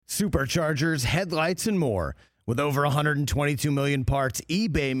superchargers, headlights, and more. With over 122 million parts,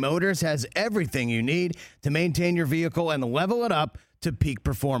 eBay Motors has everything you need to maintain your vehicle and level it up to peak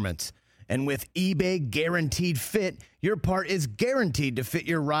performance. And with eBay Guaranteed Fit, your part is guaranteed to fit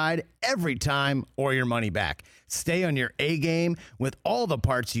your ride every time or your money back. Stay on your A-game with all the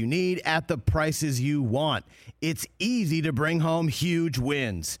parts you need at the prices you want. It's easy to bring home huge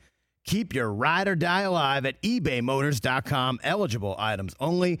wins. Keep your ride or die alive at ebaymotors.com. Eligible items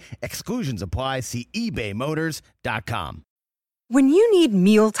only. Exclusions apply. See ebaymotors.com. When you need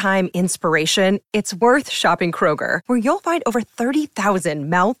mealtime inspiration, it's worth shopping Kroger, where you'll find over 30,000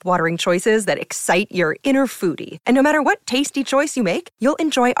 mouth-watering choices that excite your inner foodie. And no matter what tasty choice you make, you'll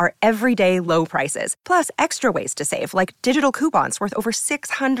enjoy our everyday low prices, plus extra ways to save, like digital coupons worth over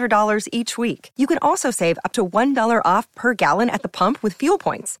 $600 each week. You can also save up to $1 off per gallon at the pump with fuel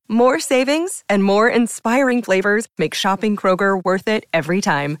points. More savings and more inspiring flavors make shopping Kroger worth it every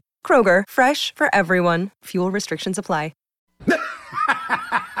time. Kroger, fresh for everyone. Fuel restrictions apply.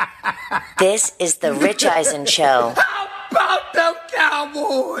 This is the Rich Eisen Show. How about the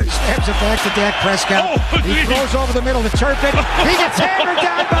Cowboys? Snaps it back to Dak Prescott. He throws over the middle to Turpin. He gets hammered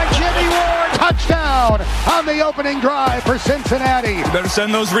down by Jimmy Ward. Touchdown on the opening drive for Cincinnati. You better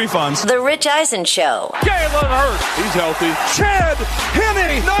send those refunds. The Rich Eisen Show. Jalen Hurts. He's healthy. Chad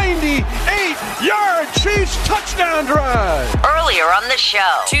Henne, 98-yard Chiefs touchdown drive. Earlier on the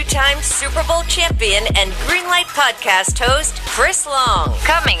show, two-time Super Bowl champion and Greenlight podcast host Chris Long.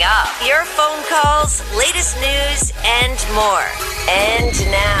 Coming up, your phone calls, latest news, and more. And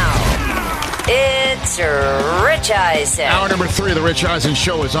now, it's Rich Eisen. Hour number 3 of the Rich Eisen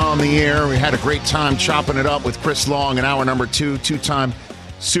Show is on the air. We had a great time chopping it up with Chris Long in hour number 2, two-time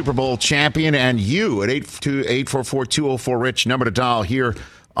Super Bowl champion, and you at 844-204-RICH, number to dial here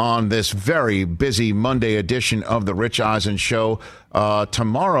on this very busy Monday edition of the Rich Eisen Show.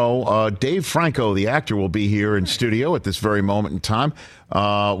 Tomorrow, Dave Franco, the actor, will be here in studio at this very moment in time.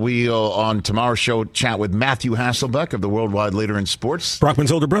 We'll, on tomorrow's show, chat with Matthew Hasselbeck of the Worldwide Leader in Sports.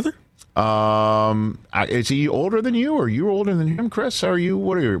 Brockman's older brother? Is he older than you, or you older than him, Chris? Are you?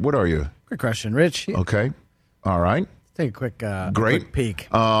 What are you? Good question, Rich. Okay. All right. Take a quick, Great. quick peek.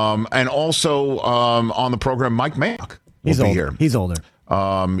 And also on the program, Mike Mayock will be here. He's older.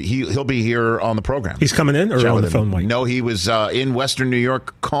 He'll be here on the program. He's coming in or on the phone, Mike? No, he was in Western New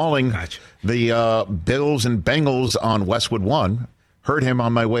York calling the Bills and Bengals on Westwood One. Heard him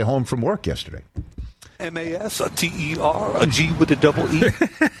on my way home from work yesterday. M-A-S, a T-E-R, a G with a double E.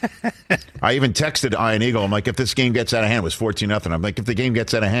 I even texted Ian Eagle. I'm like, if this game gets out of hand, it was 14-0. I'm like, if the game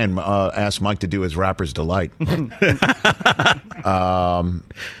gets out of hand, ask Mike to do his Rapper's Delight. And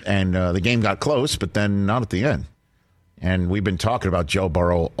the game got close, but then not at the end. And we've been talking about Joe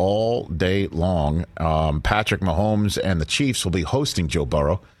Burrow all day long. Patrick Mahomes and the Chiefs will be hosting Joe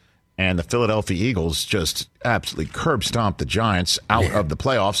Burrow. And the Philadelphia Eagles just absolutely curb stomped the Giants out of the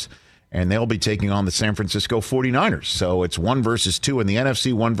playoffs. And they'll be taking on the San Francisco 49ers. So it's 1 versus 2 in the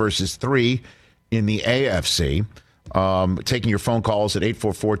NFC, 1 versus 3 in the AFC. Taking your phone calls at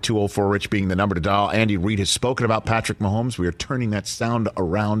 844-204-RICH being the number to dial. Andy Reid has spoken about Patrick Mahomes. We are turning that sound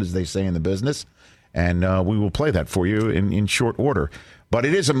around, as they say in the business. And we will play that for you in short order. But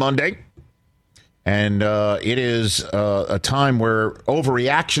it is a Monday. And it is a time where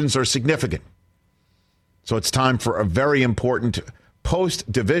overreactions are significant. So it's time for a very important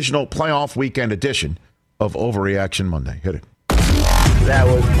post-divisional playoff weekend edition of Overreaction Monday. Hit it. That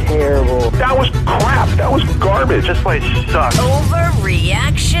was terrible. That was crap. That was garbage. This place sucks.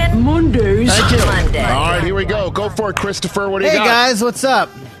 Overreaction Mondays. Monday. All right, here we go. Go for it, Christopher. What do you got? Hey, guys, what's up?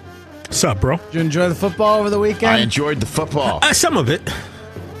 What's up, bro? Did you enjoy the football over the weekend? I enjoyed the football. Some of it.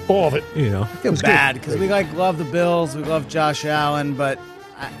 All of it, you know. I feel bad because we love the Bills. We love Josh Allen, but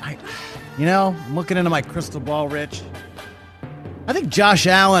I'm looking into my crystal ball, Rich. I think Josh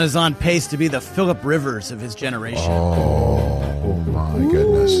Allen is on pace to be the Phillip Rivers of his generation. Oh my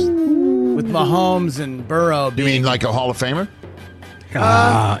goodness. With Mahomes and Burrow You mean like a Hall of Famer?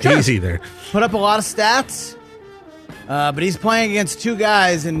 Sure. Easy there. Put up a lot of stats, but he's playing against two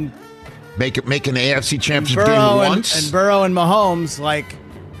guys and Make an AFC championship game Burrow once? and Burrow and Mahomes, like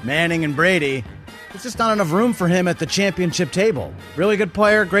Manning and Brady. There's just not enough room for him at the championship table. Really good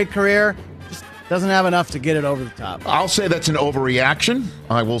player, great career. Doesn't have enough to get it over the top. I'll say that's an overreaction.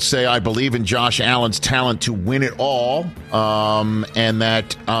 I will say I believe in Josh Allen's talent to win it all, and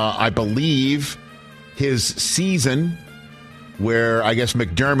that I believe his season, where I guess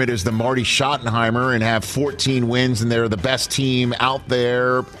McDermott is the Marty Schottenheimer and have 14 wins and they're the best team out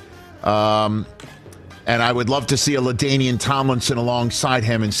there, and I would love to see a LaDainian Tomlinson alongside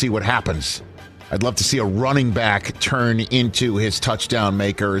him and see what happens. I'd love to see a running back turn into his touchdown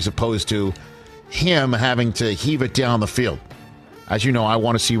maker as opposed to him having to heave it down the field. As you know, I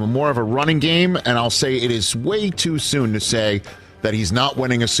want to see more of a running game, and I'll say it is way too soon to say that he's not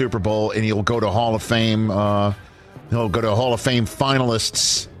winning a Super Bowl and he'll go to Hall of Fame. He'll go to Hall of Fame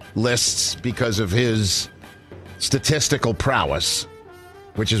finalists lists because of his statistical prowess,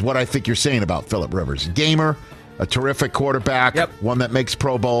 which is what I think you're saying about Phillip Rivers. Gamer, a terrific quarterback, one that makes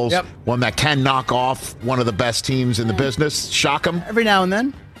Pro Bowls, one that can knock off one of the best teams in the business, shock them. Every now and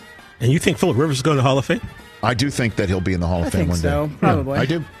then. And you think Phillip Rivers is going to Hall of Fame? I do think that he'll be in the Hall of Fame one so, day. Probably. Yeah, I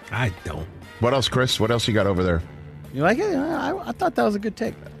do. I don't. What else, Chris? What else you got over there? You like it? I thought that was a good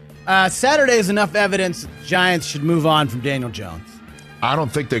take. Saturday is enough evidence that the Giants should move on from Daniel Jones. I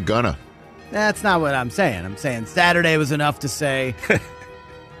don't think they're gonna. That's not what I'm saying. I'm saying Saturday was enough to say,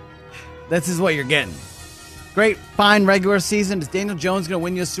 this is what you're getting. Great, fine regular season. Is Daniel Jones going to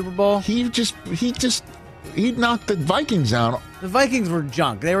win you a Super Bowl? He knocked the Vikings out. The Vikings were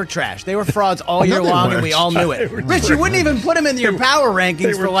junk. They were trash. They were frauds all year long, and we all knew it. Rich, you wouldn't even put them in your power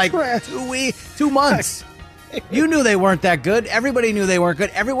rankings for like 2 months. You knew they weren't that good. Everybody knew they weren't good.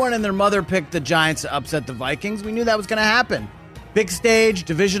 Everyone and their mother picked the Giants to upset the Vikings. We knew that was going to happen. Big stage,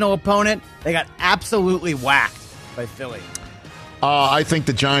 divisional opponent. They got absolutely whacked by Philly. I think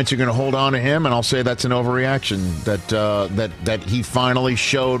the Giants are going to hold on to him, and I'll say that's an overreaction. That he finally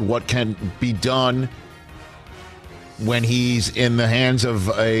showed what can be done when he's in the hands of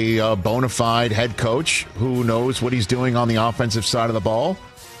a bona fide head coach who knows what he's doing on the offensive side of the ball.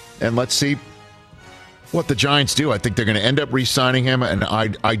 And let's see what the Giants do. I think they're going to end up re-signing him, and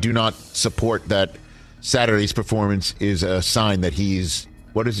I do not support that Saturday's performance is a sign that he's,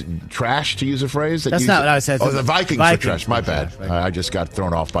 what is it, trash, to use a phrase? That's not what I said. Oh, the Vikings are trash. My bad. I just got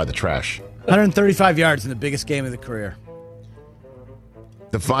thrown off by the trash. 135 yards in the biggest game of the career.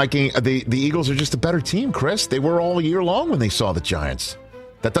 The Eagles are just a better team, Chris. They were all year long when they saw the Giants.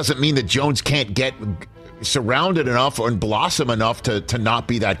 That doesn't mean that Jones can't get surrounded enough and blossom enough to not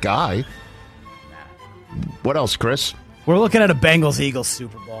be that guy. What else, Chris? We're looking at a Bengals-Eagles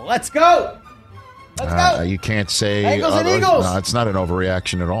Super Bowl. Let's go! Let's go! You can't say... Bengals and Eagles! No, it's not an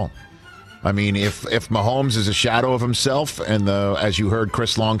overreaction at all. I mean, if Mahomes is a shadow of himself, and as you heard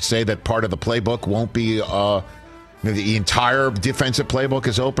Chris Long say, that part of the playbook won't be... the entire defensive playbook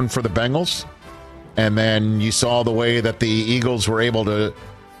is open for the Bengals, and then you saw the way that the Eagles were able to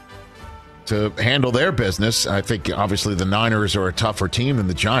handle their business. I think, obviously, the Niners are a tougher team than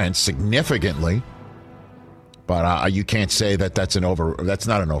the Giants, significantly. But you can't say that that's not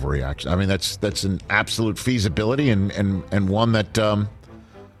an overreaction. I mean, that's an absolute feasibility and one that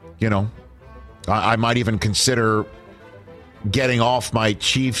I might even consider getting off my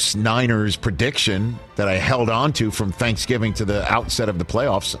Chiefs-Niners prediction that I held on to from Thanksgiving to the outset of the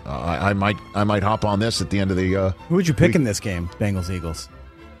playoffs. I might hop on this at the end of the. Who would you pick in this game, Bengals-Eagles?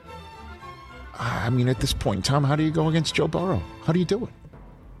 I mean, at this point in time, how do you go against Joe Burrow? How do you do it?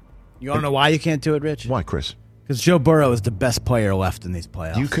 You want to know why you can't do it, Rich? Why, Chris? Because Joe Burrow is the best player left in these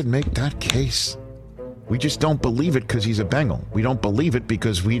playoffs. You could make that case. We just don't believe it because he's a Bengal. We don't believe it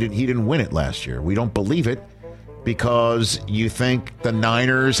because he didn't win it last year. We don't believe it because you think the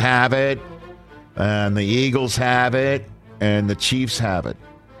Niners have it, and the Eagles have it, and the Chiefs have it.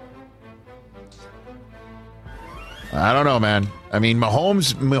 I don't know, man. I mean,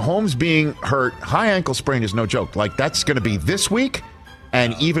 Mahomes being hurt, high ankle sprain is no joke. Like, that's going to be this week.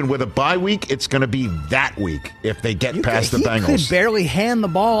 And even with a bye week, it's going to be that week if they get past the Bengals. He could barely hand the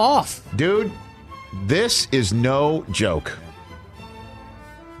ball off. Dude, this is no joke.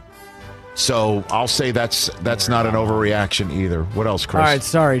 So I'll say that's not an overreaction either. What else, Chris? All right,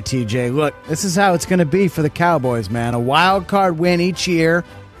 sorry, TJ. Look, this is how it's going to be for the Cowboys, man. A wild card win each year.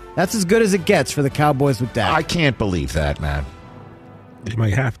 That's as good as it gets for the Cowboys with Dak. I can't believe that, man. They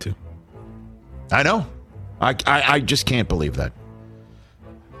might have to. I know. I just can't believe that.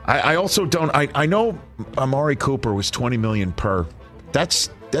 I also don't. I know Amari Cooper was $20 million per. That's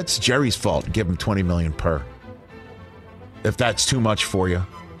Jerry's fault. Give him $20 million per. If that's too much for you,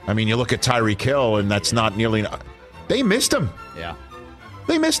 I mean, you look at Tyreek Hill, and that's not nearly. They missed him. Yeah,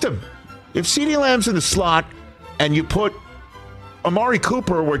 they missed him. If CeeDee Lamb's in the slot, and you put Amari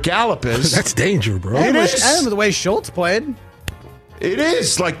Cooper where Gallup is, that's danger, bro. And with the way Schultz played. It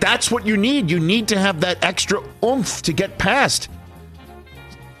is. Like, that's what you need. You need to have that extra oomph to get past.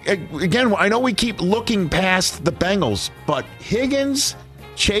 Again, I know we keep looking past the Bengals, but Higgins,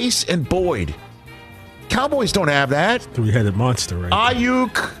 Chase, and Boyd. Cowboys don't have that. Three-headed monster, right?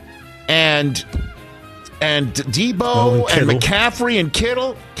 Ayuk and Debo and McCaffrey and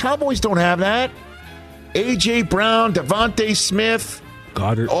Kittle. Cowboys don't have that. A.J. Brown, Devontae Smith,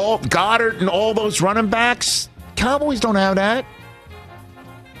 Goddard and all those running backs. Cowboys don't have that.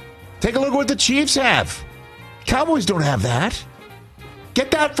 Take a look at what the Chiefs have. Cowboys don't have that.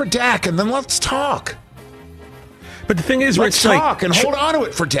 Get that for Dak, and then let's talk. But the thing is, let's talk and hold on to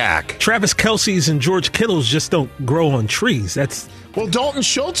it for Dak. Travis Kelce's and George Kittle's just don't grow on trees. Well, Dalton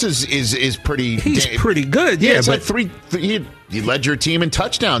Schultz is pretty. He's pretty good. Yeah, but he led your team in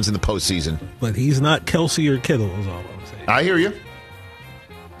touchdowns in the postseason. But he's not Kelce or Kittle. Is all I'm saying. I hear you.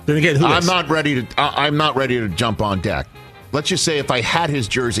 Then again, I'm not ready to jump on Dak. Let's just say if I had his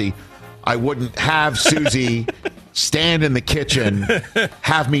jersey, I wouldn't have Susie stand in the kitchen,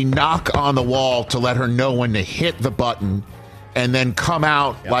 have me knock on the wall to let her know when to hit the button, and then come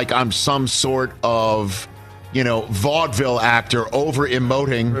out like I'm some sort of, vaudeville actor over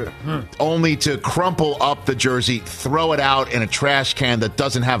emoting, only to crumple up the jersey, throw it out in a trash can that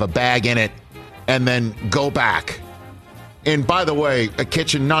doesn't have a bag in it, and then go back. And by the way, a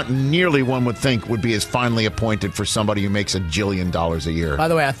kitchen not nearly one would think would be as finely appointed for somebody who makes $1 jillion a year. By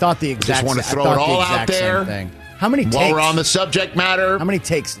the way, I thought the exact. Just want to throw it all out there. Thing. How many takes? While we're on the subject matter. How many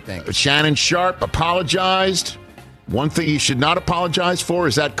takes do you think? Shannon Sharp apologized. One thing you should not apologize for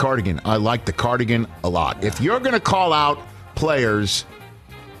is that cardigan. I like the cardigan a lot. If you're going to call out players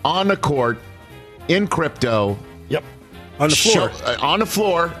on the court, in crypto. Yep. On the floor. On the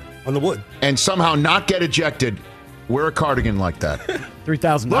floor. On the wood. And somehow not get ejected. Wear a cardigan like that.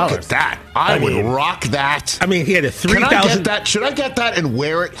 $3,000. Look at that. I would rock that. I mean, he had a $3,000. Can I get that? Should I get that and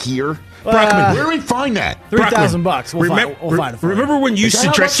wear it here? Brockman, where do we find that? $3,000. We'll find it for remember when you used to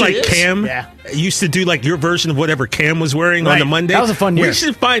dress like Cam? Yeah. You used to do like your version of whatever Cam was wearing on the Monday? That was a fun year. We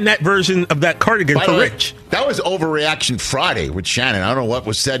should find that version of that cardigan for Rich. That was Overreaction Friday with Shannon. I don't know what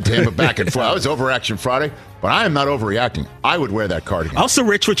was said to him back and forth. That was Overreaction Friday, but I am not overreacting. I would wear that cardigan. Also,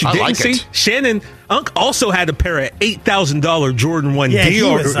 Rich, what you didn't see, Shannon Unk also had a pair of $8,000 Jordan 1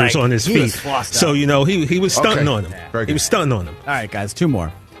 Dior's on his feet. So, he was stunting on them. He was stunting on them. All right, guys, two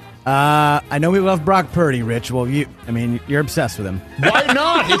more. I know we love Brock Purdy, Rich. Well, you're obsessed with him. Why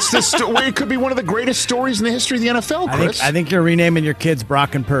not? It's this. It could be one of the greatest stories in the history of the NFL, Chris. I think you're renaming your kids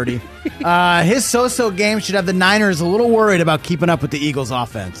Brock and Purdy. His so-so game should have the Niners a little worried about keeping up with the Eagles'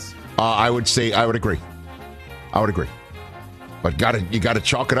 offense. I would agree. But you got to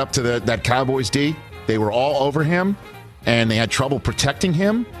chalk it up to that Cowboys D. They were all over him, and they had trouble protecting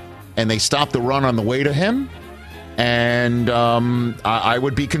him, and they stopped the run on the way to him. And I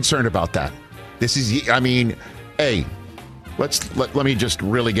would be concerned about that. Let me just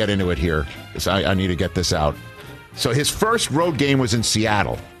really get into it here, because I need to get this out. So his first road game was in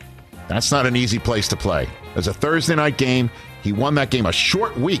Seattle. That's not an easy place to play. It was a Thursday night game. He won that game. A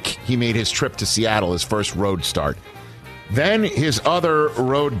short week, he made his trip to Seattle, his first road start. Then his other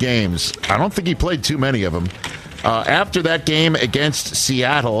road games, I don't think he played too many of them. After that game against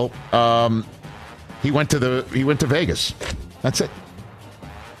Seattle, he went to Vegas. That's it.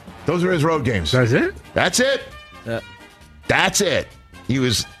 Those are his road games. That's it? That's it. That's it.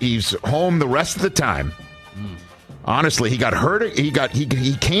 He's home the rest of the time. Honestly, he got hurt. He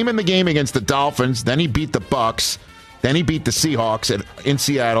came in the game against the Dolphins. Then he beat the Bucks. Then he beat the Seahawks in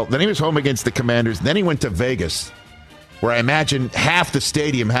Seattle. Then he was home against the Commanders. Then he went to Vegas, where I imagine half the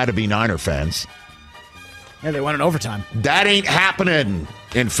stadium had to be Niner fans. Yeah, they won in overtime. That ain't happening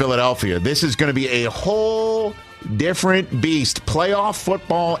in Philadelphia. This is going to be a whole different beast. Playoff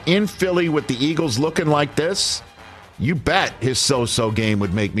football in Philly with the Eagles looking like this. You bet his so-so game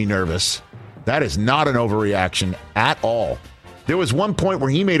would make me nervous. That is not an overreaction at all. There was one point where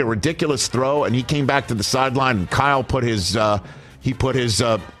he made a ridiculous throw, and he came back to the sideline, and Kyle put his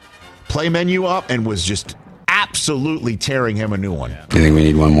play menu up and was just absolutely tearing him a new one. You think we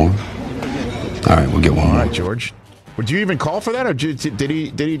need one more? All right, we'll get one more. All right, George. Would you even call for that, or did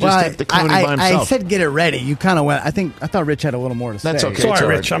he just hit the cloning by himself? I said get it ready. You kind of went. I thought Rich had a little more to say. That's okay. Sorry,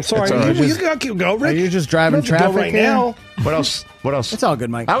 Rich. I'm sorry. You got to go, Rich. Are you just driving traffic right now? What else? It's all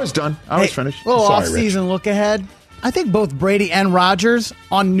good, Mike. I was done. I was finished. Little off-season look ahead. I think both Brady and Rodgers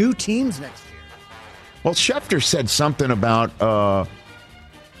on new teams next year. Well, Schefter said something about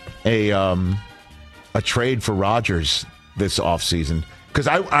a trade for Rodgers this offseason. Because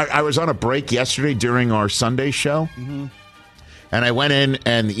I was on a break yesterday during our Sunday show, and I went in,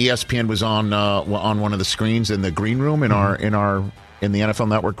 and the ESPN was on one of the screens in the green room in the NFL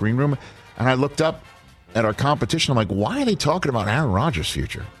Network green room, and I looked up at our competition. I'm like, why are they talking about Aaron Rodgers'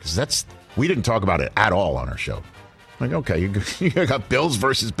 future? Because we didn't talk about it at all on our show. I'm like, okay, you got Bills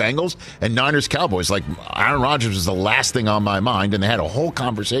versus Bengals and Niners Cowboys. Like, Aaron Rodgers was the last thing on my mind, and they had a whole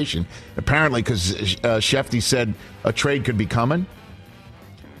conversation. Apparently, because Shefty said a trade could be coming.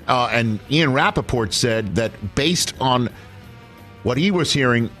 And Ian Rappaport said that based on What he was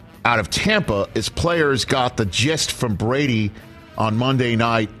hearing out of Tampa is players got the gist from Brady on Monday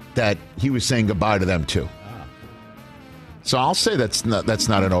night that he was saying goodbye to them too. So I'll say that's not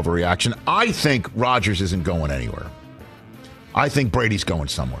an overreaction. I think Rodgers isn't going anywhere. I think Brady's going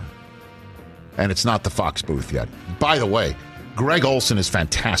somewhere. And it's not the Fox booth yet. By the way, Greg Olsen is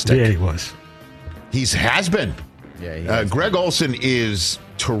fantastic. Yeah, he was. He has been. Yeah, Greg Olsen is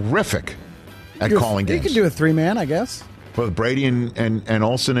terrific at calling games. He could do a 3-man, I guess. With Brady and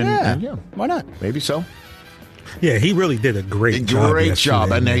Olsen. Yeah, why not? Maybe so. Yeah, he really did a great job. Great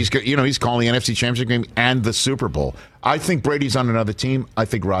job. And he's calling the NFC Championship game and the Super Bowl. I think Brady's on another team. I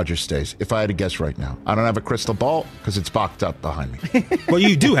think Rodgers stays, if I had to guess right now. I don't have a crystal ball because it's boxed up behind me. Well,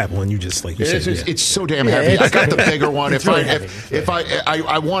 you do have one. You just it's so damn heavy. I got the bigger one.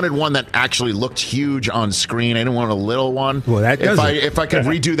 I wanted one that actually looked huge on screen. I didn't want a little one. Well, that does if I could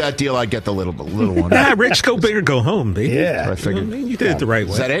redo that deal, I'd get the little one. Nah, Rich, go big or go home, baby. Yeah, I figured. You did it the right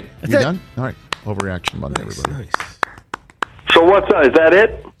way. Is that it? You done? All right. Overreaction Monday, everybody. Nice. So what's is that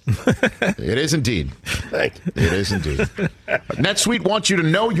it? It is indeed. It is indeed. NetSuite wants you to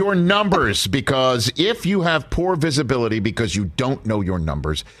know your numbers, because if you have poor visibility because you don't know your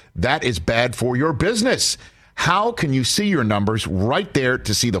numbers, that is bad for your business. How can you see your numbers right there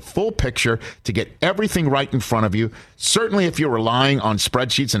to see the full picture, to get everything right in front of you? Certainly if you're relying on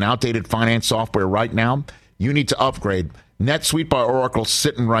spreadsheets and outdated finance software right now, you need to upgrade. NetSuite by Oracle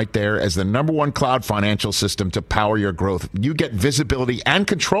sitting right there as the #1 cloud financial system to power your growth. You get visibility and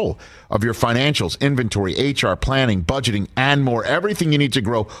control of your financials, inventory, HR, planning, budgeting, and more. Everything you need to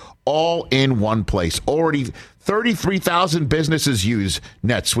grow all in one place. Already 33,000 businesses use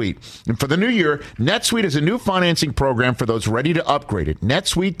NetSuite. And for the new year, NetSuite is a new financing program for those ready to upgrade it.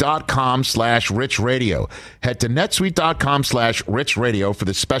 netsuite.com/richradio. Head to netsuite.com/richradio for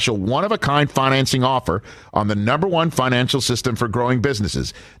the special one-of-a-kind financing offer on the #1 financial system for growing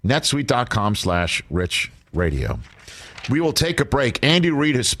businesses. netsuite.com/richradio. We will take a break. Andy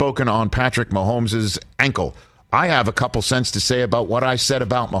Reid has spoken on Patrick Mahomes' ankle. I have a couple cents to say about what I said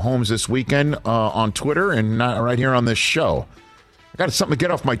about Mahomes this weekend on Twitter and right here on this show. I got something to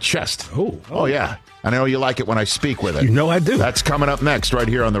get off my chest. Oh, yeah. I know you like it when I speak with it. You know I do. That's coming up next right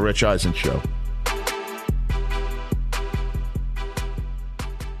here on The Rich Eisen Show.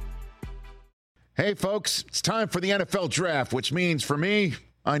 Hey, folks, it's time for the NFL Draft, which means for me,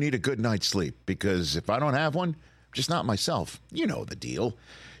 I need a good night's sleep, because if I don't have one, I'm just not myself. You know the deal.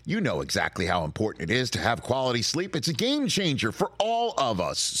 You know exactly how important it is to have quality sleep. It's a game changer for all of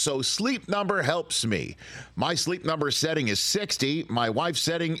us. So Sleep Number helps me. My Sleep Number setting is 60. My wife's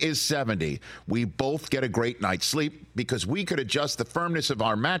setting is 70. We both get a great night's sleep because we could adjust the firmness of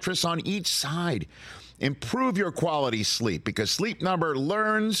our mattress on each side. Improve your quality sleep because Sleep Number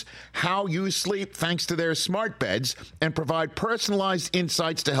learns how you sleep thanks to their smart beds and provide personalized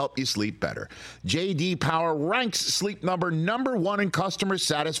insights to help you sleep better. J.D. Power ranks Sleep Number #1 in customer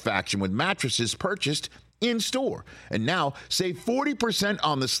satisfaction with mattresses purchased in-store. And now, save 40%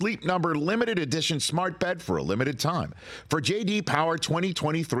 on the Sleep Number limited edition smart bed for a limited time. For J.D. Power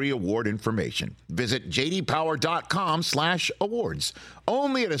 2023 award information, visit jdpower.com/awards.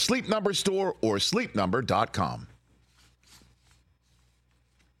 Only at a Sleep Number store or sleepnumber.com.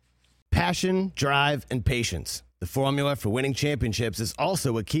 Passion, drive, and patience. The formula for winning championships is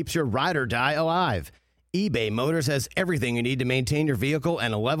also what keeps your ride or die alive. eBay Motors has everything you need to maintain your vehicle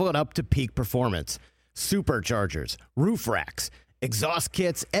and level it up to peak performance. Superchargers, roof racks, exhaust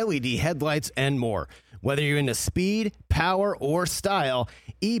kits, LED headlights, and more. Whether you're into speed, power, or style,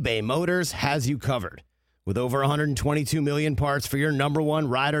 eBay Motors has you covered. With over 122 million parts for your #1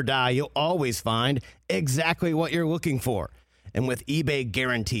 ride or die, you'll always find exactly what you're looking for. And with eBay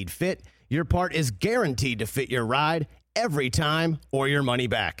Guaranteed Fit, your part is guaranteed to fit your ride every time or your money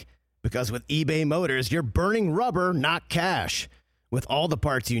back. Because with eBay Motors, you're burning rubber, not cash. With all the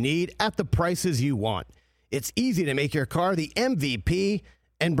parts you need at the prices you want. It's easy to make your car the MVP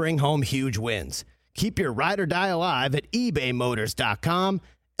and bring home huge wins. Keep your ride or die alive at ebaymotors.com.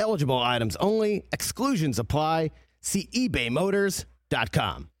 Eligible items only. Exclusions apply. See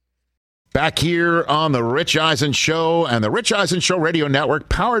ebaymotors.com. Back here on The Rich Eisen Show and The Rich Eisen Show Radio Network,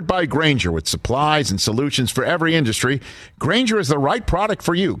 powered by Grainger, with supplies and solutions for every industry. Grainger is the right product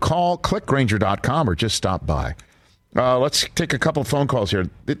for you. Call clickgrainger.com or just stop by. Let's take a couple of phone calls here.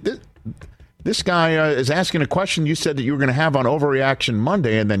 This guy is asking a question you said that you were going to have on Overreaction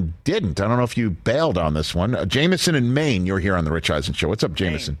Monday and then didn't. I don't know if you bailed on this one. Jameson in Maine, you're here on The Rich Eisen Show. What's up,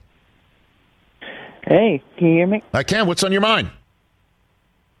 Jameson? Hey, can you hear me? I can. What's on your mind?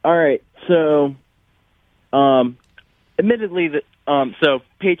 All right. So, admittedly, that So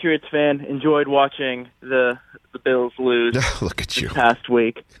Patriots fan, enjoyed watching the Bills lose. Look at you. This past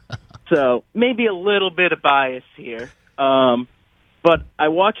week. So maybe a little bit of bias here. But I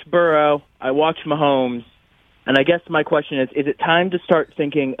watched Burrow, I watched Mahomes, and I guess my question is it time to start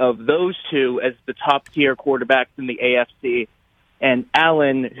thinking of those two as the top-tier quarterbacks in the AFC, and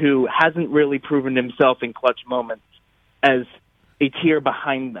Allen, who hasn't really proven himself in clutch moments, as a tier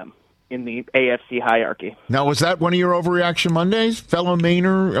behind them in the AFC hierarchy? Now, was that one of your Overreaction Mondays, fellow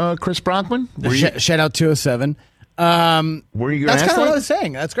Mainer Chris Brockman? Shout out 207. Were you? That's kind of what I was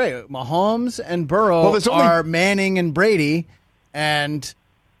saying. That's great. Mahomes and Burrow are Manning and Brady, and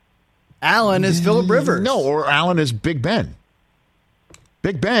Allen is Phillip Rivers. No, or Allen is Big Ben.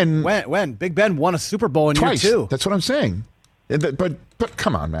 Big Ben. When Big Ben won a Super Bowl in twice. year 2. That's what I'm saying. But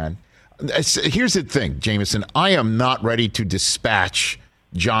come on, man. Here's the thing, Jameson. I am not ready to dispatch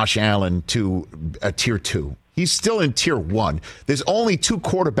Josh Allen to a tier 2. He's still in tier 1. There's only 2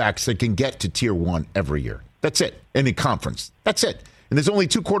 quarterbacks that can get to tier 1 every year. That's it. In the conference. That's it. And there's only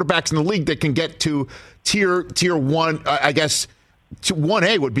 2 quarterbacks in the league that can get to tier 1. I guess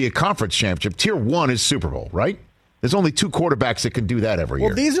 1A would be a conference championship. Tier 1 is Super Bowl, right? There's only 2 quarterbacks that can do that every year.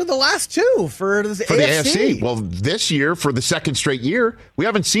 Well, these are the last 2 for the AFC. Well, this year, for the second straight year, we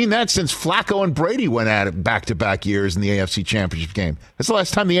haven't seen that since Flacco and Brady went at it back-to-back years in the AFC Championship game. That's the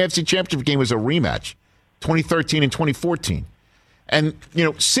last time the AFC Championship game was a rematch, 2013 and 2014. And,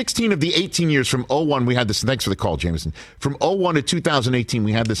 16 of the 18 years from 01, we had this. Thanks for the call, Jameson. From 01 to 2018,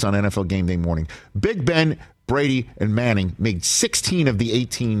 we had this on NFL Game Day morning. Big Ben, Brady, and Manning made 16 of the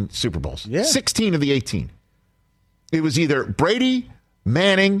 18 Super Bowls. Yeah. 16 of the 18. It was either Brady,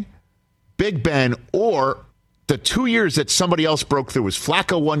 Manning, Big Ben, or the 2 years that somebody else broke through was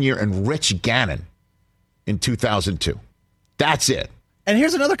Flacco 1 year and Rich Gannon in 2002. That's it. And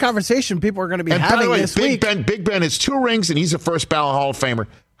here's another conversation people are going to be having this week. Big Ben has 2 rings, and he's a first ballot Hall of Famer.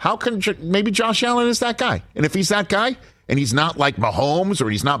 How can maybe Josh Allen is that guy? And if he's that guy, and he's not like Mahomes or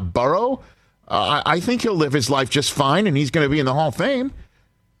he's not Burrow, I think he'll live his life just fine, and he's going to be in the Hall of Fame.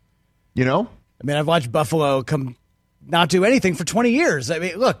 I mean, I've watched Buffalo not do anything for 20 years. I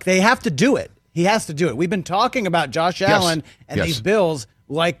mean, look, they have to do it. He has to do it. We've been talking about Josh Allen and these Bills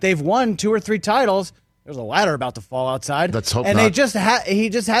like they've won 2 or 3 titles. There's a ladder about to fall outside. Let's hope and not. He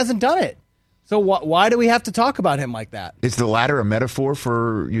just hasn't done it. So why do we have to talk about him like that? Is the ladder a metaphor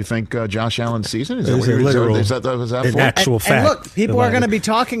for, you think, Josh Allen's season? Is that what you're literal, is that an for? actual fact. And look, people are going to be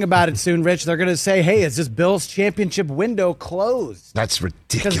talking about it soon, Rich. They're going to say, hey, is this Bills championship window closed? That's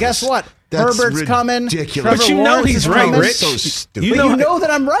ridiculous. Because guess what? That's Herbert's coming. Ridiculous. But you know he's right, Rich. So stupid. You know that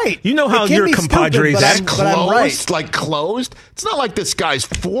I'm right. You know how your compadres That's act. closed? Like closed? It's not like this guy's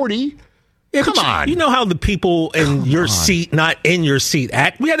 40. Yeah, Come on. You know how the people in your seat, not in your seat,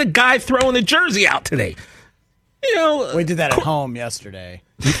 act. We had a guy throwing a jersey out today. We did that at home yesterday.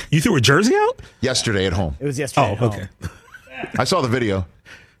 You threw a jersey out? Yesterday at home. It was yesterday at home. Okay. I saw the video.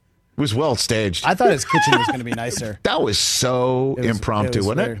 It was well staged. I thought his kitchen was going to be nicer. That was so impromptu,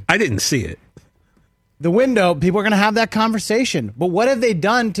 wasn't it? I didn't see it. The window, people are going to have that conversation. But what have they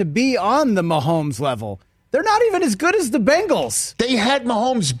done to be on the Mahomes level? They're not even as good as the Bengals. They had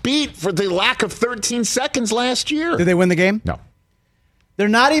Mahomes beat for the lack of 13 seconds last year. Did they win the game? No. They're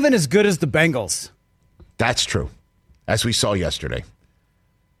not even as good as the Bengals. That's true, as we saw yesterday.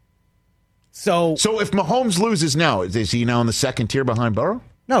 So if Mahomes loses now, is he now in the second tier behind Burrow?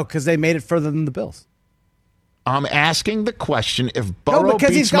 No, because they made it further than the Bills. I'm asking the question if Burrow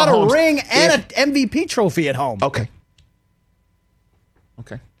because beats he's got Mahomes, a ring and an MVP trophy at home. Okay.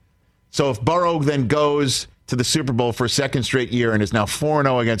 So if Burrow then goes to the Super Bowl for a second straight year and is now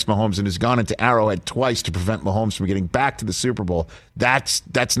 4-0 against Mahomes and has gone into Arrowhead twice to prevent Mahomes from getting back to the Super Bowl, that's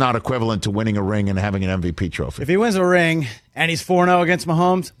not equivalent to winning a ring and having an MVP trophy. If he wins a ring and he's 4-0 against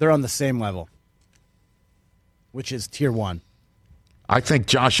Mahomes, they're on the same level, which is tier 1. I think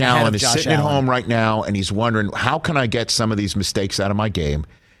Josh Allen is sitting at home right now and he's wondering, how can I get some of these mistakes out of my game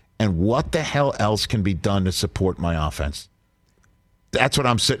and what the hell else can be done to support my offense? That's what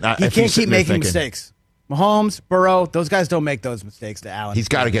I'm sitting at. He can't keep making mistakes. Mahomes, Burrow, those guys don't make those mistakes to Allen. He's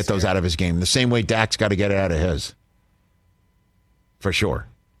got to get those out of his game. The same way Dak's got to get it out of his. For sure.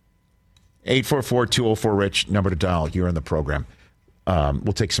 844-204-RICH, number to dial. You're in the program.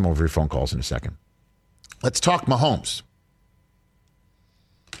 We'll take some of your phone calls in a second. Let's talk Mahomes.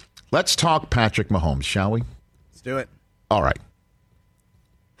 Let's talk Patrick Mahomes, shall we? Let's do it. All right.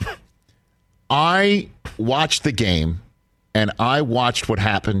 I watched the game, and I watched what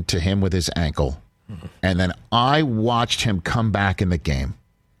happened to him with his ankle. And then I watched him come back in the game.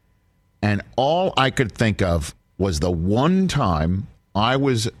 And all I could think of was the one time I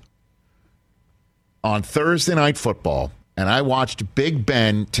was on Thursday Night Football, and I watched Big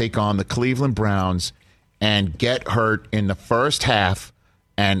Ben take on the Cleveland Browns and get hurt in the first half,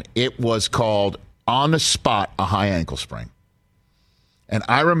 and it was called on the spot a high ankle sprain. And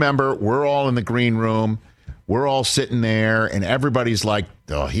I remember we're all in the green room. We're all sitting there, and everybody's like,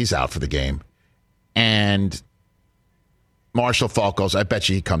 oh, he's out for the game. And Marshall Faulk goes, I bet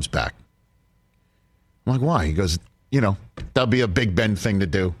you he comes back. I'm like, why? He goes, that'll be a Big Ben thing to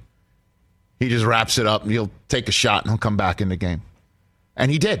do. He just wraps it up, and he'll take a shot, and he'll come back in the game. And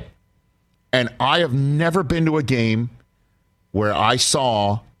he did. And I have never been to a game where I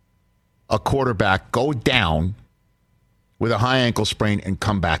saw a quarterback go down with a high ankle sprain and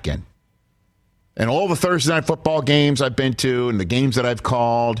come back in. And all the Thursday Night Football games I've been to and the games that I've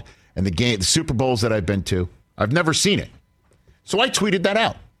called and the Super Bowls that I've been to, I've never seen it. So I tweeted that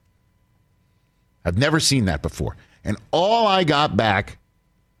out. I've never seen that before. And all I got back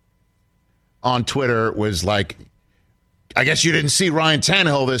on Twitter was like, I guess you didn't see Ryan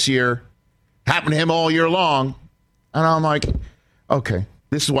Tannehill this year. Happened to him all year long. And I'm like, okay,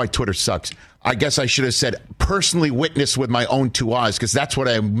 this is why Twitter sucks. I guess I should have said personally witnessed with my own two eyes, because that's what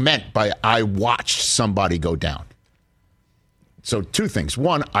I meant by I watched somebody go down. So two things.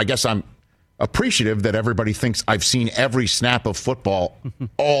 One, I guess I'm appreciative that everybody thinks I've seen every snap of football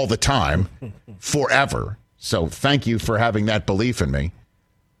all the time, forever. So thank you for having that belief in me.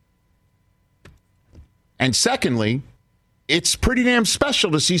 And secondly, it's pretty damn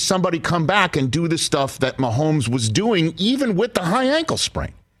special to see somebody come back and do the stuff that Mahomes was doing, even with the high ankle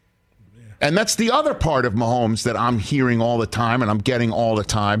sprain. And that's the other part of Mahomes that I'm hearing all the time and I'm getting all the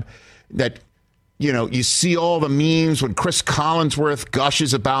time, that, you see all the memes when Chris Collinsworth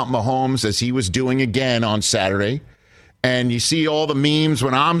gushes about Mahomes, as he was doing again on Saturday. And you see all the memes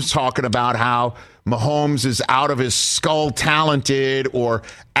when I'm talking about how Mahomes is out of his skull talented, or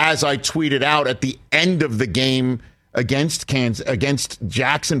as I tweeted out at the end of the game against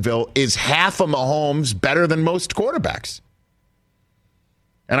Jacksonville, is half of Mahomes better than most quarterbacks?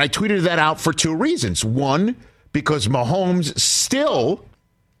 And I tweeted that out for two reasons. One, because Mahomes still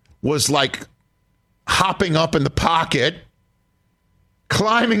was like hopping up in the pocket,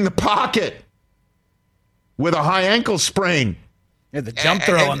 climbing the pocket with a high ankle sprain. Yeah, the jump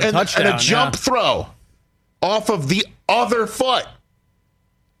throw on the touchdown. And a jump throw off of the other foot.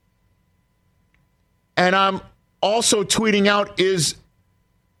 And I'm also tweeting out, is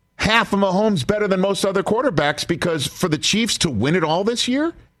half of Mahomes better than most other quarterbacks? Because for the Chiefs to win it all this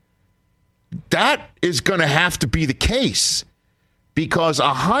year, that is going to have to be the case, because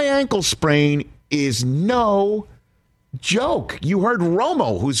a high ankle sprain is no joke. You heard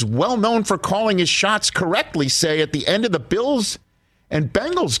Romo, who's well known for calling his shots correctly, say at the end of the Bills and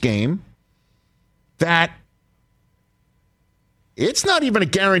Bengals game that it's not even a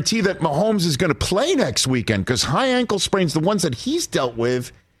guarantee that Mahomes is going to play next weekend, because high ankle sprains, the ones that he's dealt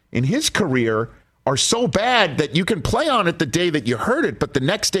with in his career, are so bad that you can play on it the day that you hurt it, but the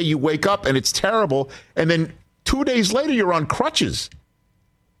next day you wake up and it's terrible, and then 2 days later you're on crutches.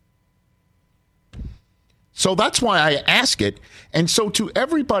 So that's why I ask it. And so to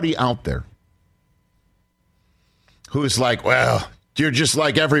everybody out there who's like, well, you're just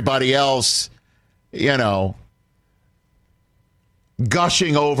like everybody else,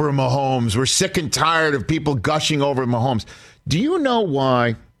 gushing over Mahomes. We're sick and tired of people gushing over Mahomes. Do you know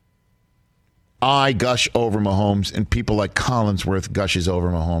why I gush over Mahomes and people like Collinsworth gushes over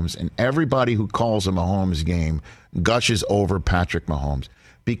Mahomes, and everybody who calls a Mahomes game gushes over Patrick Mahomes?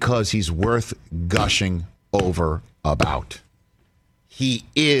 Because he's worth gushing over about. He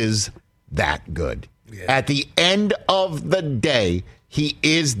is that good. Yeah. At the end of the day, he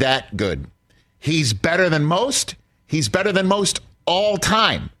is that good. He's better than most. He's better than most all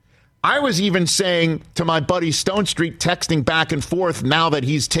time. I was even saying to my buddy Stone Street, texting back and forth now that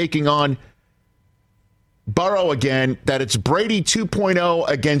he's taking on Burrow again, that it's Brady 2.0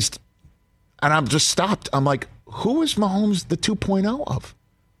 against, and I'm just stopped. I'm like, who is Mahomes the 2.0 of?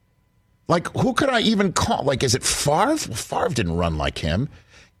 Like, who could I even call? Like, is it Favre? Favre didn't run like him.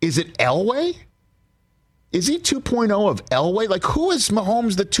 Is it Elway? Is he 2.0 of Elway? Like, who is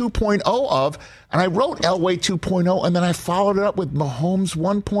Mahomes the 2.0 of? And I wrote Elway 2.0, and then I followed it up with Mahomes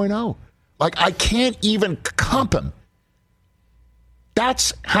 1.0. Like, I can't even comp him.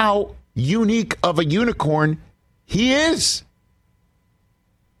 That's how unique of a unicorn he is.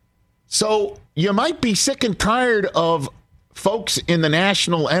 So you might be sick and tired of folks in the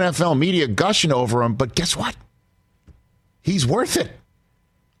national NFL media gushing over him, but guess what? He's worth it.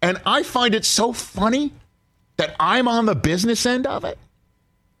 And I find it so funny that I'm on the business end of it,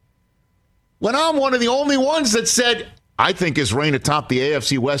 when I'm one of the only ones that said, I think his reign atop the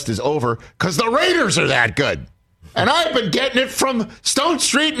AFC West is over because the Raiders are that good. And I've been getting it from Stone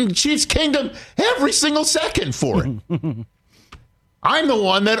Street and Chiefs Kingdom every single second for it. I'm the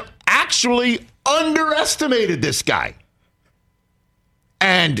one that actually underestimated this guy.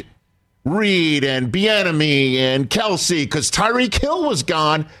 And Reed and Bieniemy and Kelsey, because Tyreek Hill was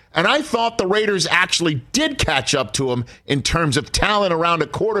gone, and I thought the Raiders actually did catch up to him in terms of talent around a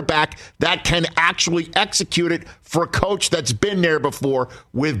quarterback that can actually execute it for a coach that's been there before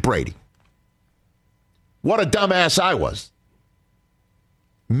with Brady. What a dumbass I was.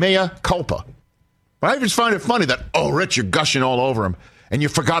 Mea culpa. But I just find it funny that, Rich, you're gushing all over him, and you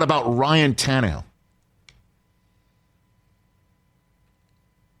forgot about Ryan Tannehill.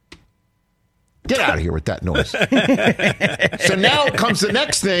 Get out of here with that noise. So now comes the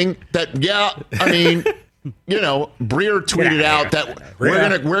next thing that, Breer tweeted out that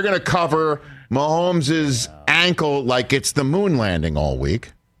we're gonna cover Mahomes' ankle like it's the moon landing all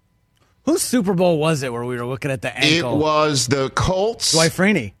week. Whose Super Bowl was it where we were looking at the ankle? It was the Colts. Dwight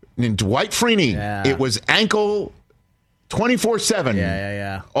Freeney. Yeah. It was ankle 24/7.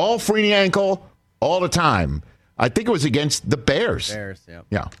 Yeah. All Freeney ankle all the time. I think it was against the Bears.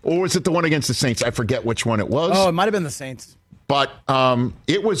 Yeah. Or was it the one against the Saints? I forget which one it was. Oh, it might have been the Saints. But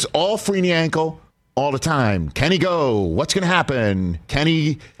it was all Freeney ankle all the time. Can he go? What's going to happen? Can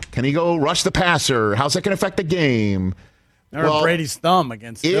he go rush the passer? How's that going to affect the game? Or Brady's thumb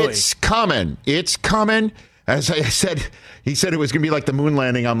against Philly. It's coming. As I said, he said it was going to be like the moon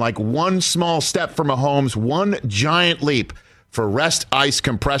landing. I'm like, one small step for Mahomes, one giant leap for rest, ice,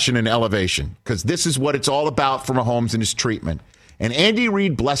 compression, and elevation, because this is what it's all about for Mahomes and his treatment. And Andy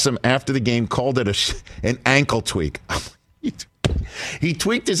Reid, bless him, after the game called it an ankle tweak. He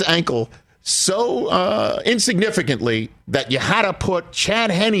tweaked his ankle so insignificantly that you had to put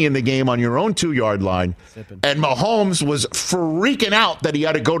Chad Henne in the game on your own 2-yard line. And Mahomes was freaking out that he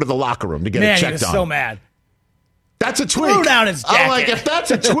had to go to the locker room to get it checked on. He was so mad. That's a tweak. Threw down his jacket. I'm like, if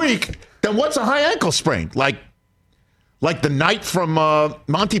that's a tweak, then what's a high ankle sprain? Like the knight from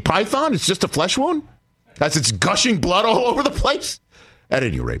Monty Python? It's just a flesh wound? As it's gushing blood all over the place? At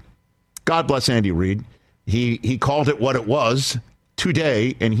any rate, God bless Andy Reid. He called it what it was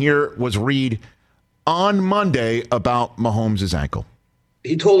today, and here was Reid on Monday about Mahomes' ankle.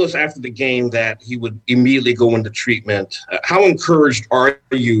 He told us after the game that he would immediately go into treatment. How encouraged are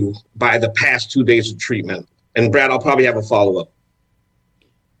you by the past 2 days of treatment? And Brad, I'll probably have a follow-up.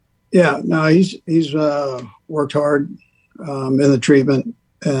 Yeah, no, he's worked hard in the treatment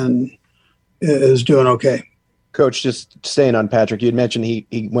and is doing okay. Coach, just staying on Patrick, you had mentioned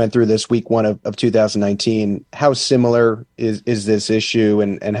he went through this week 1 of 2019. How similar is this issue,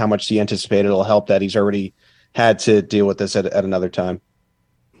 and how much do you anticipate it'll help that he's already had to deal with this at another time?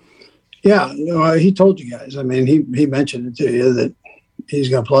 Yeah, he told you guys. I mean, he mentioned it to you that he's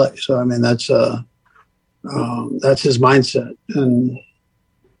going to play. So, I mean, that's his mindset. And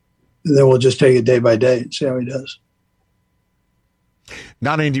then we'll just take it day by day and see how he does.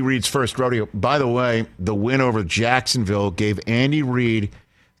 Not Andy Reid's first rodeo. By the way, the win over Jacksonville gave Andy Reid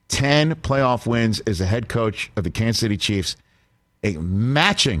 10 playoff wins as a head coach of the Kansas City Chiefs,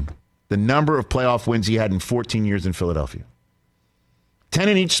 matching the number of playoff wins he had in 14 years in Philadelphia. 10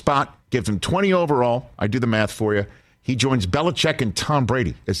 in each spot, gives him 20 overall. I do the math for you. He joins Belichick and Tom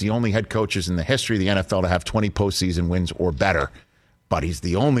Brady as the only head coaches in the history of the NFL to have 20 postseason wins or better. But he's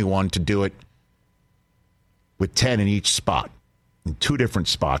the only one to do it with 10 in each spot. In 2 different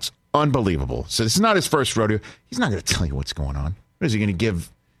spots. Unbelievable. So this is not his first rodeo. He's not going to tell you what's going on. What is he going to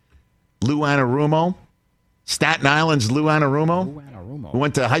give Lou Anarumo? Staten Island's Lou Anarumo? Who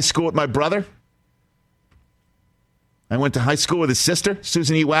went to high school with my brother? I went to high school with his sister,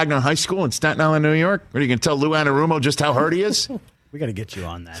 Susan E. Wagner High School in Staten Island, New York. What, are you going to tell Lou Anarumo just how hurt he is? We got to get you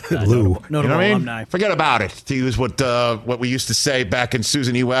on that. Lou. Notable you know what I mean? alumni. Forget about it, to use what we used to say back in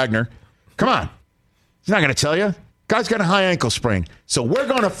Susan E. Wagner. Come on. He's not going to tell you. Guy's got a high ankle sprain. So we're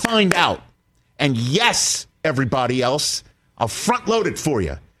going to find out. And yes, everybody else, I'll front load it for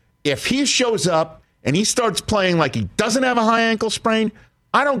you. If he shows up and he starts playing like he doesn't have a high ankle sprain,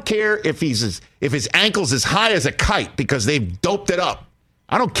 I don't care if his ankle's as high as a kite because they've doped it up.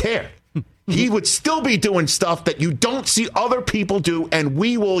 I don't care. He would still be doing stuff that you don't see other people do, and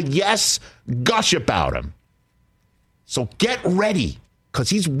we will, yes, gush about him. So get ready, because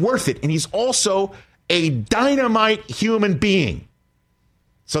he's worth it, and he's also a dynamite human being.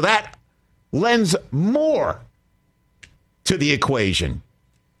 So that lends more to the equation.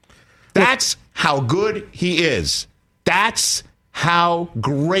 That's how good he is. That's how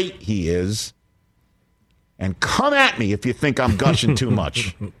great he is. And come at me if you think I'm gushing too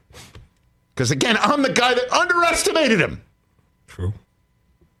much. Because, again, I'm the guy that underestimated him. True.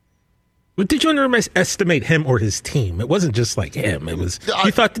 But did you underestimate him or his team? It wasn't just like him. It was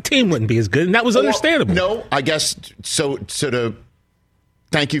you thought the team wouldn't be as good, and that was understandable. No, I guess so.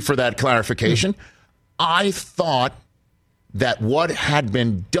 Thank you for that clarification. I thought that what had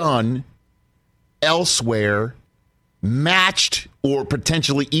been done elsewhere matched or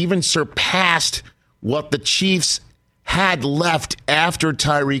potentially even surpassed what the Chiefs had left after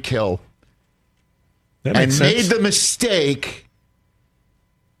Tyreek Hill, and made the mistake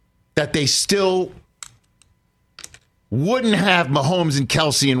that they still wouldn't have Mahomes and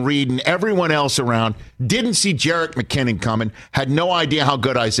Kelsey and Reed and everyone else around, didn't see Jerick McKinnon coming, had no idea how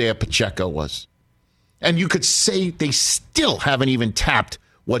good Isaiah Pacheco was. And you could say they still haven't even tapped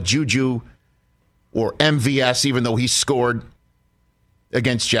what Juju or MVS, even though he scored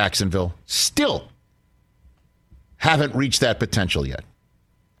against Jacksonville, still haven't reached that potential yet.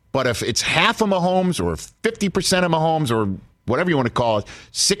 But if it's half of Mahomes or 50% of Mahomes or whatever you want to call it,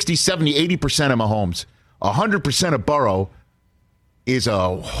 60, 70, 80% of Mahomes, 100% of Burrow is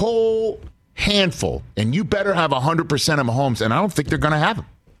a whole handful. And you better have 100% of Mahomes, and I don't think they're going to have him,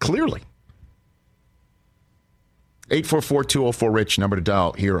 clearly. 844-204-RICH, number to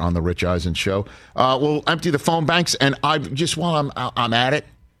dial here on the Rich Eisen Show. We'll empty the phone banks, and while I'm at it,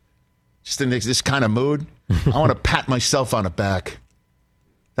 just in this kind of mood, I want to pat myself on the back.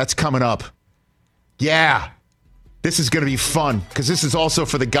 That's coming up. Yeah. This is going to be fun, because this is also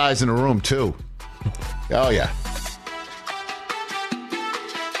for the guys in the room, too. Oh, yeah.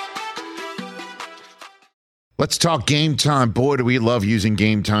 Let's talk Game Time. Boy, do we love using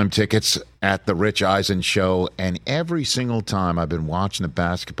Game Time tickets at the Rich Eisen Show. And every single time I've been watching the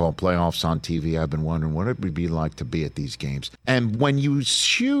basketball playoffs on TV, I've been wondering what it would be like to be at these games. And when you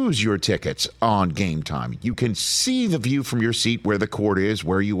choose your tickets on Game Time, you can see the view from your seat where the court is,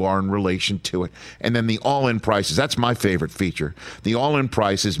 where you are in relation to it, and then the all-in prices. That's my favorite feature. The all-in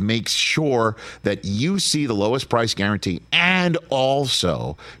prices makes sure that you see the lowest price guarantee and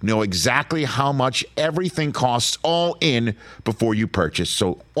also know exactly how much everything costs all in before you purchase.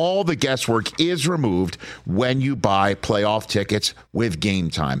 So all the guesswork is removed when you buy playoff tickets with Game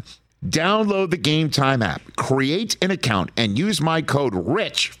Time. Download the Game Time app, create an account, and use my code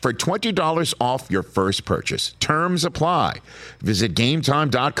RICH for $20 off your first purchase. Terms apply. Visit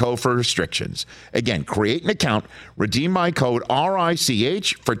GameTime.co for restrictions. Again, create an account, redeem my code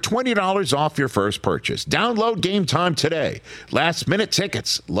RICH for $20 off your first purchase. Download Game Time today. Last minute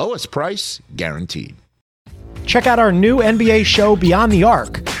tickets, lowest price guaranteed. Check out our new NBA show, Beyond the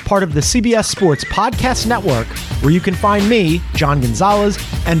Arc, part of the CBS Sports Podcast Network, where you can find me, John Gonzalez,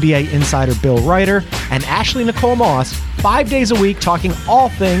 NBA insider Bill Ryder, and Ashley Nicole Moss 5 days a week talking all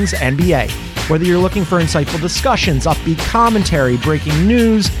things NBA. Whether you're looking for insightful discussions, upbeat commentary, breaking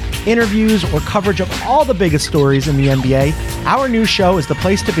news, interviews, or coverage of all the biggest stories in the NBA, our new show is the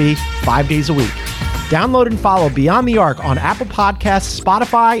place to be 5 days a week. Download and follow Beyond the Arc on Apple Podcasts,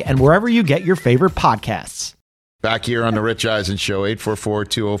 Spotify, and wherever you get your favorite podcasts. Back here on the Rich Eisen Show,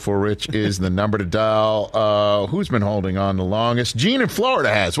 844-204-RICH is the number to dial. Who's been holding on the longest? Gene in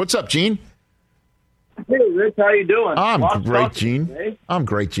Florida has. What's up, Gene? Hey, Rich, how you doing? I'm great, Gene. Today. I'm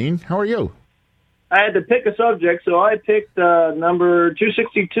great, Gene. How are you? I had to pick a subject, so I picked number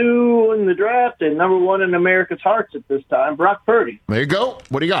 262 in the draft and number 1 in America's hearts at this time, Brock Purdy. There you go.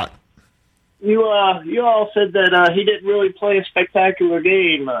 What do you got? You all said that he didn't really play a spectacular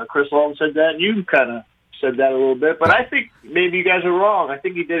game. Chris Long said that. You kind of said that a little bit, but I think maybe you guys are wrong. I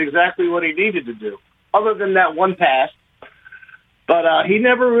think he did exactly what he needed to do, other than that one pass. But he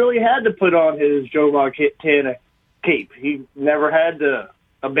never really had to put on his Joe Montana cape. He never had to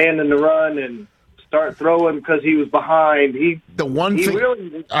abandon the run and start throwing because he was behind.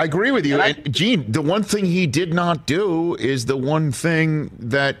 I agree with you, Gene. The one thing he did not do is the one thing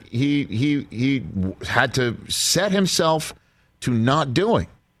that he had to set himself to not doing.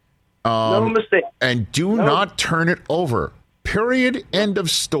 No mistake. And do not turn it over. Period. End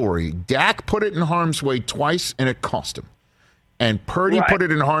of story. Dak put it in harm's way twice, and it cost him. And Purdy put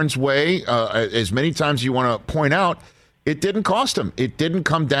it in harm's way as many times you want to point out. It didn't cost him. It didn't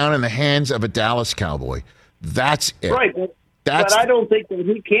come down in the hands of a Dallas Cowboy. That's it. Right. But I don't think that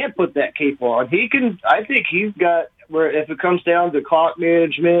he can put that cape on. He can. I think he's got where if it comes down to clock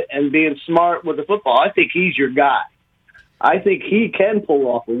management and being smart with the football, I think he's your guy. I think he can pull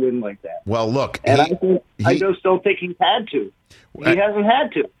off a win like that. Well, look. I just don't think he's had to. He hasn't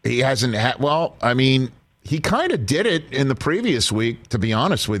had to. He hasn't had. Well, I mean, he kind of did it in the previous week, to be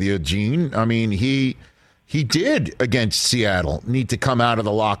honest with you, Gene. I mean, he did against Seattle need to come out of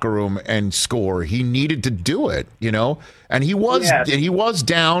the locker room and score. He needed to do it, and he was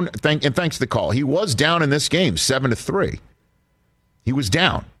down. Thanks to the call. He was down in this game, 7-3. He was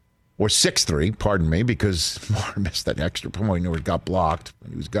down. or 6-3, pardon me, because Moore missed that extra point or it got blocked.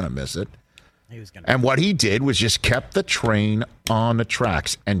 He was going to miss it. And what he did was just kept the train on the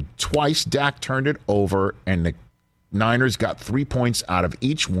tracks. And twice Dak turned it over, and the Niners got 3 points out of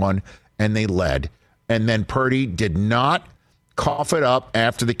each one, and they led. And then Purdy did not cough it up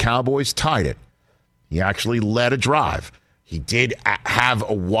after the Cowboys tied it. He actually led a drive. He did have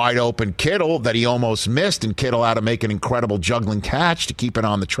a wide-open Kittle that he almost missed, and Kittle had to make an incredible juggling catch to keep it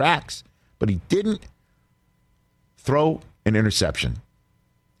on the tracks. But he didn't throw an interception.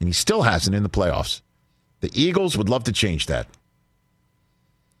 And he still hasn't in the playoffs. The Eagles would love to change that.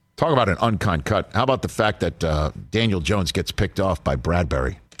 Talk about an unkind cut. How about the fact that Daniel Jones gets picked off by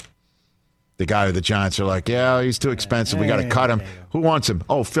Bradbury? The guy with the Giants are like, yeah, he's too expensive. We got to cut him. Who wants him?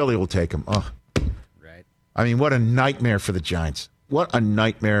 Oh, Philly will take him. Oh. Right. I mean, what a nightmare for the Giants. What a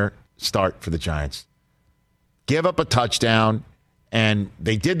nightmare start for the Giants. Give up a touchdown, and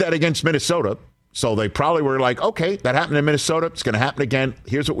they did that against Minnesota. So they probably were like, okay, that happened in Minnesota. It's going to happen again.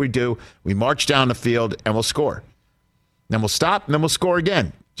 Here's what we do. We march down the field, and we'll score. Then we'll stop, and then we'll score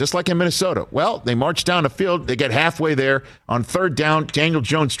again, just like in Minnesota. Well, they march down the field. They get halfway there. On third down, Daniel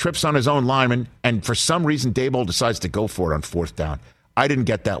Jones trips on his own lineman, and for some reason, Daboll decides to go for it on fourth down. I didn't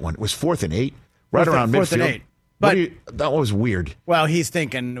get that one. It was 4th and 8, right around midfield. 4th and 8. But that was weird. Well, he's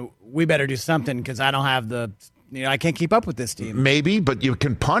thinking, we better do something because I don't have I can't keep up with this team. Maybe, but you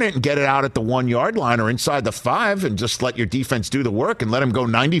can punt it and get it out at the 1 yard line or inside the 5 and just let your defense do the work and let him go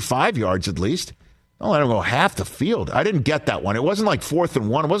 95 yards at least. Don't let him go half the field. I didn't get that one. It wasn't like 4th and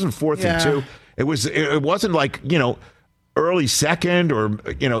 1. It wasn't 4th and 2. It wasn't like, early second or,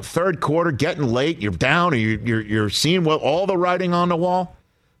 third quarter, getting late. You're down or you're seeing all the writing on the wall.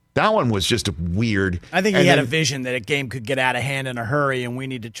 That one was just weird. I think he had a vision that a game could get out of hand in a hurry, and we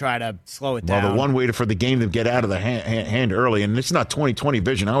need to try to slow it down. Well, the one way for the game to get out of the hand early, and it's not 20/20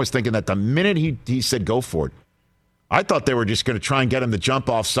 vision. I was thinking that the minute he said go for it, I thought they were just going to try and get him to jump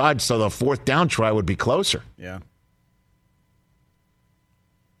offside so the 4th down try would be closer. Yeah.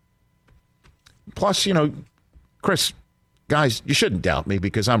 Plus, Chris, guys, you shouldn't doubt me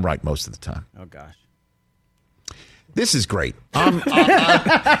because I'm right most of the time. Oh, gosh. This is great. This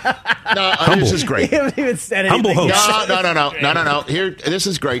is great. You haven't even said anything. Humble host. No. Here, this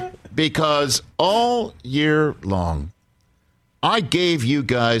is great because all year long, I gave you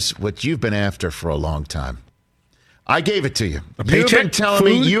guys what you've been after for a long time. I gave it to you. You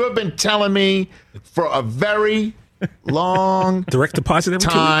have been telling me for a very long direct deposit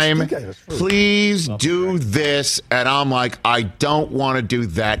time. Please do this, and I'm like, I don't want to do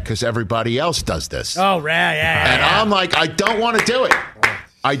that because everybody else does this. Oh, right, yeah. And I'm like, I don't want to do it.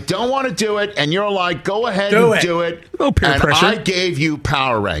 I don't want to do it, and you're like, go ahead and do it. No peer pressure. I gave you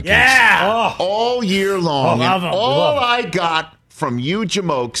power rankings. Yeah, all year long. And all I got from you,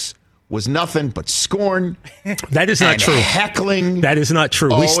 Jamokes, was nothing but scorn. That is not true. Heckling. That is not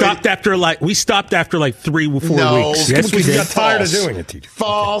true. We stopped after like 3 or 4 weeks. Yes, we got tired of doing it, TJ.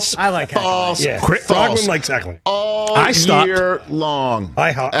 False. I like false. Yeah. False. Frogman likes heckling. All year long.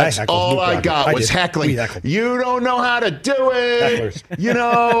 That's all I got was heckling. You don't know how to do it.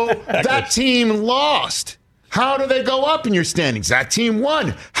 Hecklers. That team lost. How do they go up in your standings? That team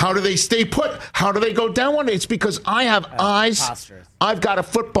won. How do they stay put? How do they go down one day? It's because I have eyes. Preposterous. I've got a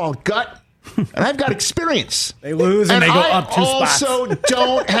football gut, and I've got experience. They lose and they go up 2 spots. I also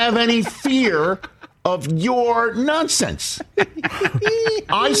don't have any fear of your nonsense.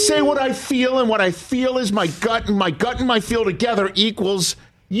 I say what I feel, and what I feel is my gut, and my gut and my feel together equals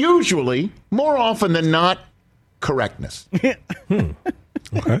usually, more often than not, correctness.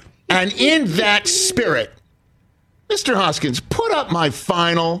 Okay. And in that spirit, Mr. Hoskins, put up my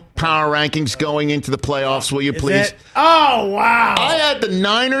final power rankings going into the playoffs, will you please? Oh, wow. I had the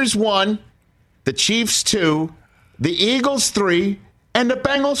Niners 1, the Chiefs 2, the Eagles 3, and the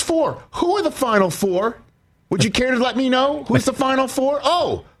Bengals 4. Who are the final 4? Would you care to let me know who's the final 4?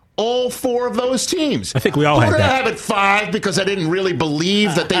 Oh, all 4 of those teams. I think we all had that. I have at 5 because I didn't really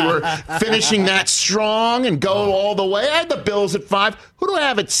believe that they were finishing that strong and go all the way. I had the Bills at 5. Who do I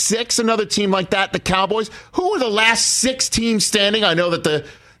have at 6? Another team like that, the Cowboys. Who are the last 6 teams standing? I know that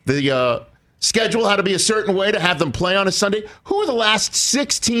the schedule had to be a certain way to have them play on a Sunday. Who are the last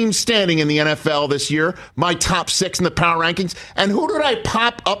 6 teams standing in the NFL this year? My top 6 in the power rankings. And who did I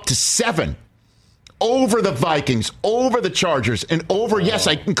pop up to 7? Over the Vikings, over the Chargers, and over, yes,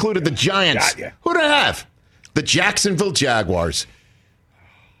 I included the Giants. Who did I have? The Jacksonville Jaguars,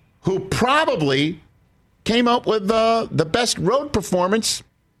 who probably came up with the best road performance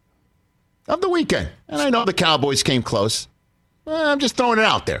of the weekend. And I know the Cowboys came close. I'm just throwing it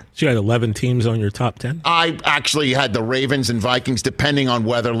out there. So you had 11 teams on your top 10? I actually had the Ravens and Vikings, depending on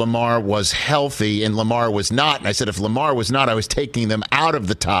whether Lamar was healthy, and Lamar was not. And I said if Lamar was not, I was taking them out of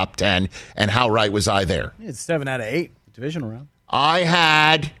the top 10. And how right was I there? It's 7 out of 8 divisional round. I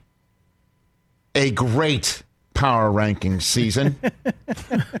had a great power ranking season.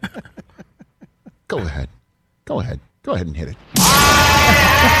 Go ahead. Go ahead and hit it.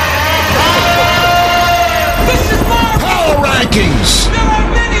 Power rankings. There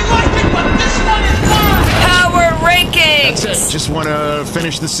are many like it, but this one is mine. Power rankings. That's it. Just want to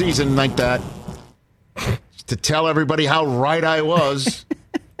finish the season like that. Just to tell everybody how right I was.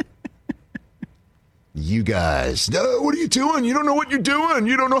 You guys, no, what are you doing? You don't know what you're doing.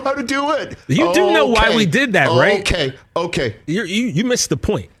 You don't know how to do it. You do know why we did that, right? Okay. You missed the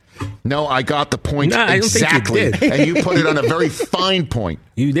point. No, I got the point exactly. I don't think you did. And you put it on a very fine point.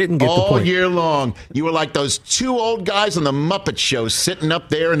 You didn't get the point. All year long. You were like those two old guys on the Muppet Show sitting up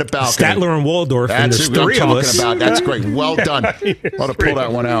there in the balcony. Statler and Waldorf, That's and there's what three I'm of talking us. about. That's great. Well done. Ought to pull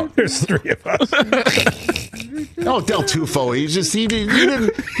that one out. There's 3 of us. No, Del Tufo. He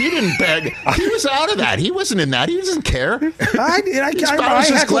didn't beg. He was out of that. He wasn't in that. He doesn't care. I was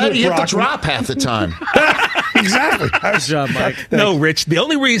just glad he hit the drop half the time. Exactly. Nice job, Mike. No, Rich, the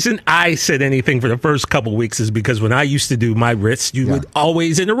only reason I said anything for the first couple weeks is because when I used to do my writs, you would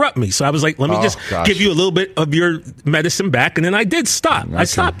always interrupt me. So I was like, let me just give you a little bit of your medicine back. And then I did stop. Okay. I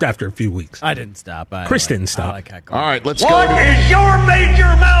stopped after a few weeks. I didn't stop. Chris didn't stop. All right, let's go. What is your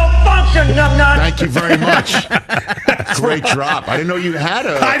major malfunction, numbnut? Thank you very much. Great drop. I didn't know you had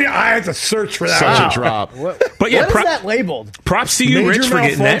I had to search for that. Such a drop. But yeah, what is that labeled? Props to you, Rich, for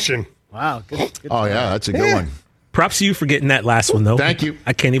getting that. Wow. Good oh, yeah, that's a good one. Props to you for getting that last one, though. Thank you.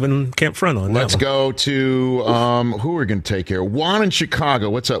 I can't front on that. Let's go to who we're going to take here. Juan in Chicago.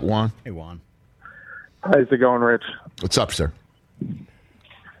 What's up, Juan? Hey, Juan. How's it going, Rich? What's up, sir? Can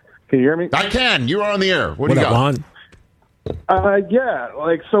you hear me? I can. You are on the air. What do you got? Juan?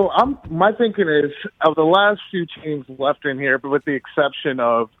 My thinking is, of the last few teams left in here, but with the exception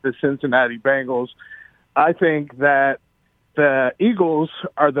of the Cincinnati Bengals, I think that the Eagles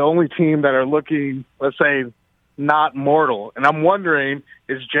are the only team that are looking, let's say, not mortal. And I'm wondering,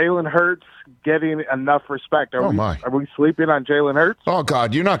 is Jalen Hurts getting enough respect? Are we sleeping on Jalen Hurts? Oh,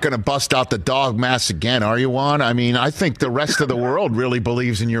 God, you're not going to bust out the dog mass again, are you, Juan? I mean, I think the rest of the world really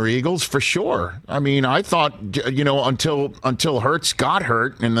believes in your Eagles for sure. I mean, I thought, until Hurts got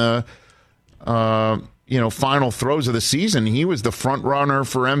hurt in the final throes of the season, he was the front runner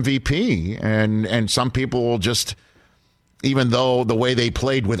for MVP. And some people will just, even though the way they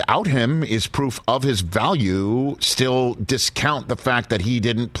played without him is proof of his value, still discount the fact that he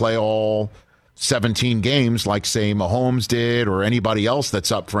didn't play all 17 games like, say, Mahomes did or anybody else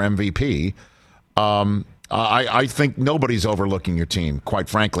that's up for MVP. I think nobody's overlooking your team, quite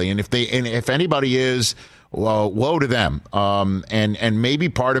frankly. And if anybody is, well, woe to them. And maybe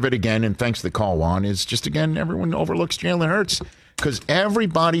part of it, again, and thanks to the call, Juan, is just, again, everyone overlooks Jalen Hurts. Because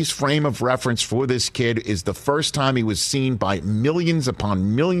everybody's frame of reference for this kid is the first time he was seen by millions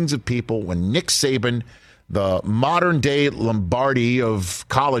upon millions of people when Nick Saban, the modern-day Lombardi of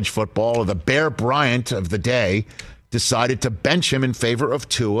college football, or the Bear Bryant of the day, decided to bench him in favor of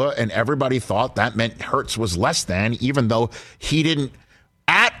Tua, and everybody thought that meant Hurts was less than, even though he didn't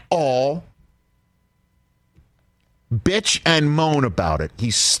at all bitch and moan about it. He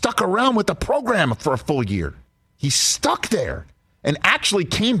stuck around with the program for a full year. He stuck there. And actually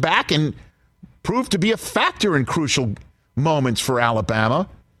came back and proved to be a factor in crucial moments for Alabama.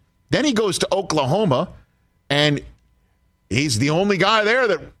 Then he goes to Oklahoma, and he's the only guy there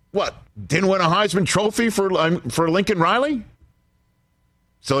that, didn't win a Heisman Trophy for Lincoln Riley?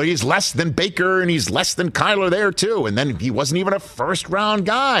 So he's less than Baker, and he's less than Kyler there, too. And then he wasn't even a first-round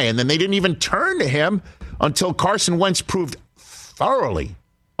guy. And then they didn't even turn to him until Carson Wentz proved thoroughly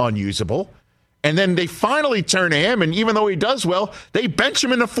unusable. And then they finally turn to him, and even though he does well, they bench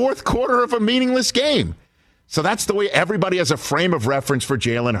him in the fourth quarter of a meaningless game. So that's the way everybody has a frame of reference for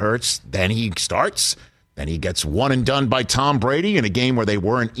Jalen Hurts. Then he starts. Then he gets one and done by Tom Brady in a game where they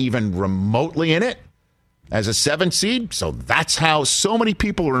weren't even remotely in it as a 7th seed. So that's how so many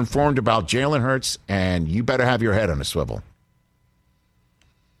people are informed about Jalen Hurts, and you better have your head on a swivel.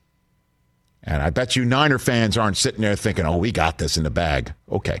 And I bet you Niner fans aren't sitting there thinking, oh, we got this in the bag.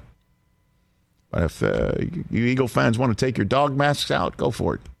 Okay. But if you Eagle fans want to take your dog masks out, go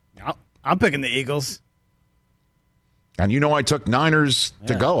for it. I'm picking the Eagles. And I took Niners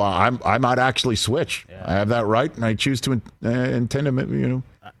to go. I might actually switch. Yeah. I have that right, and I choose to intend to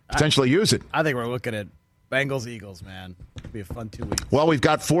potentially use it. I think we're looking at Bengals, Eagles, man. It'll be a fun 2 weeks. Well, we've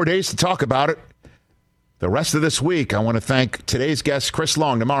got 4 days to talk about it. the rest of this week. I want to thank today's guests, Chris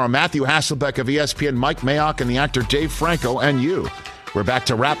Long, tomorrow, Matthew Hasselbeck of ESPN, Mike Mayock, and the actor Dave Franco, and you. We're back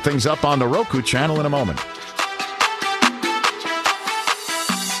to wrap things up on the Roku channel in a moment.